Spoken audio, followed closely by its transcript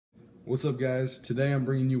What's up, guys? Today I'm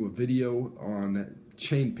bringing you a video on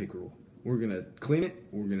chain pickerel. We're gonna clean it,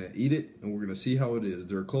 we're gonna eat it, and we're gonna see how it is.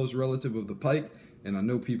 They're a close relative of the pike, and I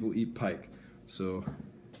know people eat pike, so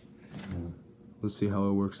let's see how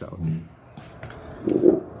it works out.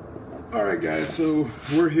 Alright guys, so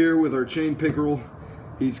we're here with our chain pickerel.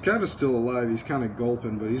 He's kind of still alive, he's kind of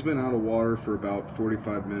gulping, but he's been out of water for about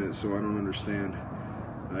 45 minutes, so I don't understand.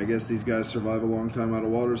 I guess these guys survive a long time out of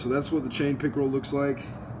water, so that's what the chain pickerel looks like.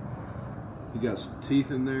 He got some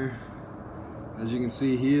teeth in there. As you can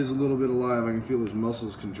see, he is a little bit alive. I can feel his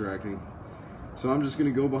muscles contracting. So I'm just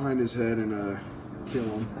gonna go behind his head and kill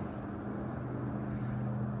him.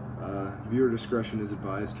 Viewer discretion is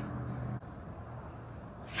advised.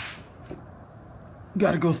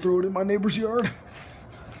 Gotta go throw it in my neighbor's yard.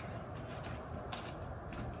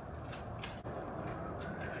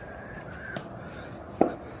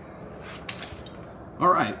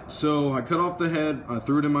 Alright, so I cut off the head, I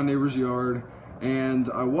threw it in my neighbor's yard, and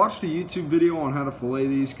I watched a YouTube video on how to fillet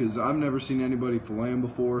these because I've never seen anybody fillet them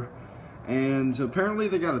before. And apparently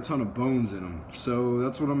they got a ton of bones in them, so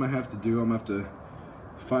that's what I'm going to have to do. I'm going to have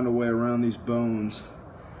to find a way around these bones.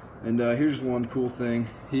 And here's one cool thing.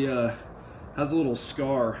 He has a little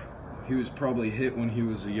scar. He was probably hit when he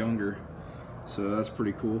was younger, so that's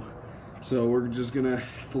pretty cool. So we're just going to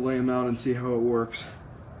fillet him out and see how it works.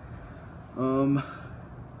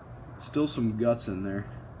 Still some guts in there.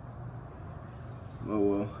 Oh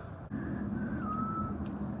well.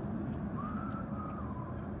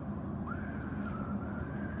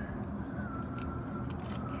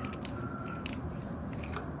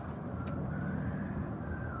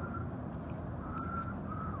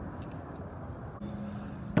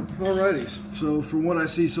 Alrighty, so from what I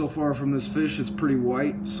see so far from this fish, it's pretty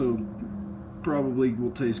white, so probably will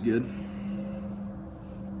taste good.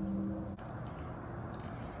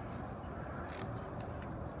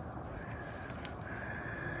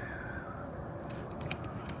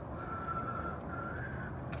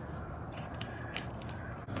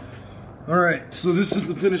 Alright, so this is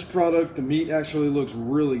the finished product. The meat actually looks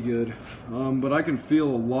really good, but I can feel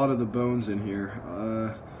a lot of the bones in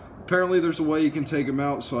here. Apparently there's a way you can take them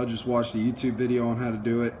out, so I just watched a YouTube video on how to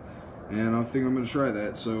do it, and I think I'm going to try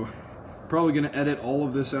that. So probably going to edit all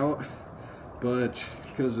of this out, but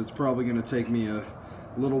because it's probably going to take me a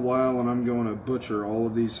little while, and I'm going to butcher all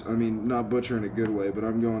of these. I mean, not butcher in a good way, but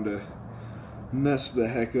I'm going to mess the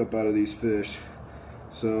heck up out of these fish.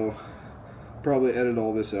 So probably edit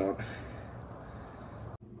all this out.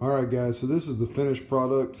 Alright guys, so this is the finished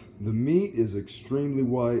product. The meat is extremely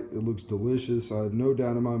white. It looks delicious. I have no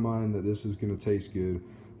doubt in my mind that this is going to taste good.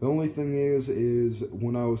 The only thing is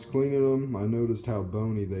when I was cleaning them, I noticed how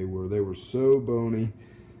bony they were. They were so bony,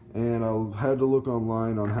 and I had to look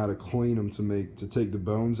online on how to clean them to take the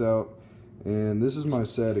bones out. And this is my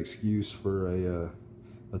sad excuse for a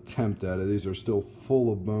attempt at it. These are still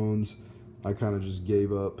full of bones. I kind of just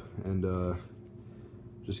gave up and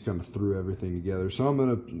just kind of threw everything together. So I'm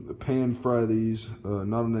gonna pan fry these,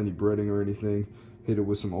 not on any breading or anything. Hit it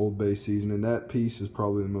with some Old Bay seasoning. That piece is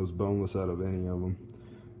probably the most boneless out of any of them.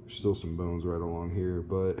 There's still some bones right along here,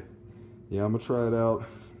 but yeah, I'm gonna try it out.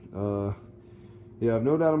 Yeah, I have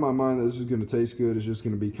no doubt in my mind that this is gonna taste good. It's just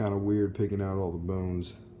gonna be kind of weird picking out all the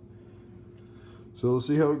bones. So let's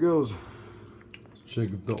see how it goes. Let's check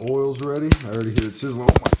if the oil's ready. I already hear it sizzling.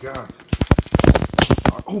 Oh my god.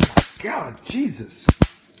 Oh my god, Jesus.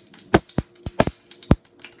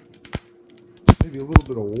 Maybe a little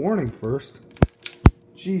bit of warning first.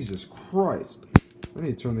 Jesus Christ. I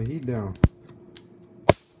need to turn the heat down.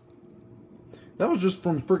 That was just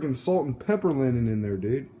from freaking salt and pepper landing in there,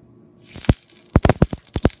 dude.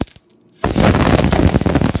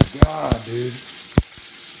 God, dude.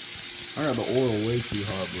 I got the oil way too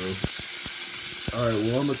hot, bro. Alright,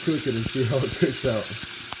 well, I'm gonna cook it and see how it cooks out.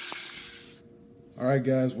 Alright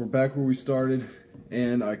guys, we're back where we started,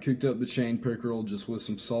 and I cooked up the chain pickerel just with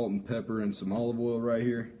some salt and pepper and some olive oil right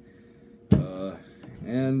here.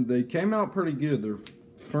 And they came out pretty good. They're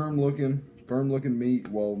firm looking meat,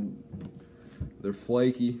 while they're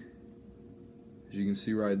flaky. As you can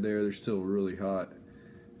see right there, they're still really hot.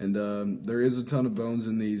 And there is a ton of bones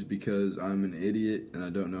in these because I'm an idiot and I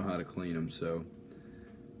don't know how to clean them, so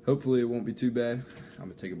hopefully it won't be too bad. I'm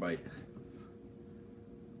gonna take a bite.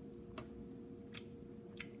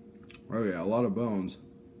 Oh yeah, a lot of bones.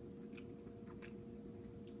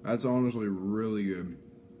 That's honestly really good.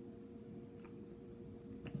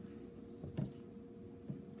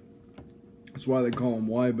 That's why they call them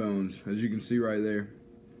Y bones, as you can see right there.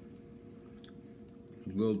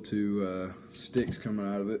 Little two sticks coming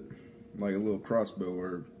out of it, like a little crossbow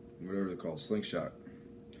or whatever they call it, slingshot.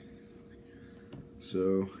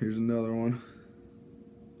 So here's another one.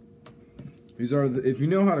 These are if you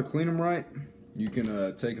know how to clean them right, you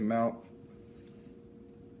can take them out.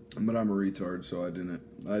 But I'm a retard, so I didn't.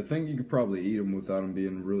 I think you could probably eat them without them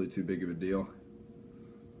being really too big of a deal.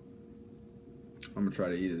 I'm gonna try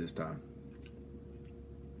to eat it this time.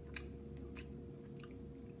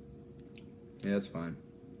 Yeah, that's fine.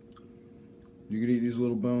 You could eat these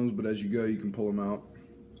little bones, but as you go, you can pull them out.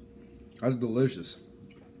 That's delicious.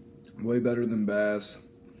 Way better than bass.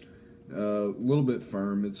 A little bit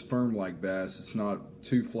firm. It's firm like bass. It's not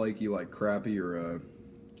too flaky like crappie or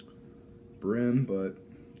brim, but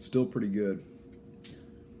still pretty good.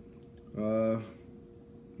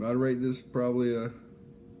 I'd rate this probably a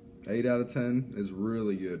 8 out of 10. It's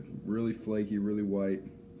really good. Really flaky, really white.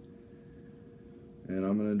 And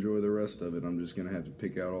I'm going to enjoy the rest of it. I'm just going to have to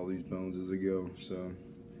pick out all these bones as I go. So,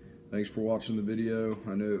 thanks for watching the video.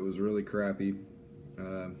 I know it was really crappy.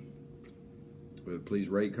 But please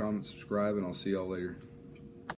rate, comment, subscribe, and I'll see y'all later.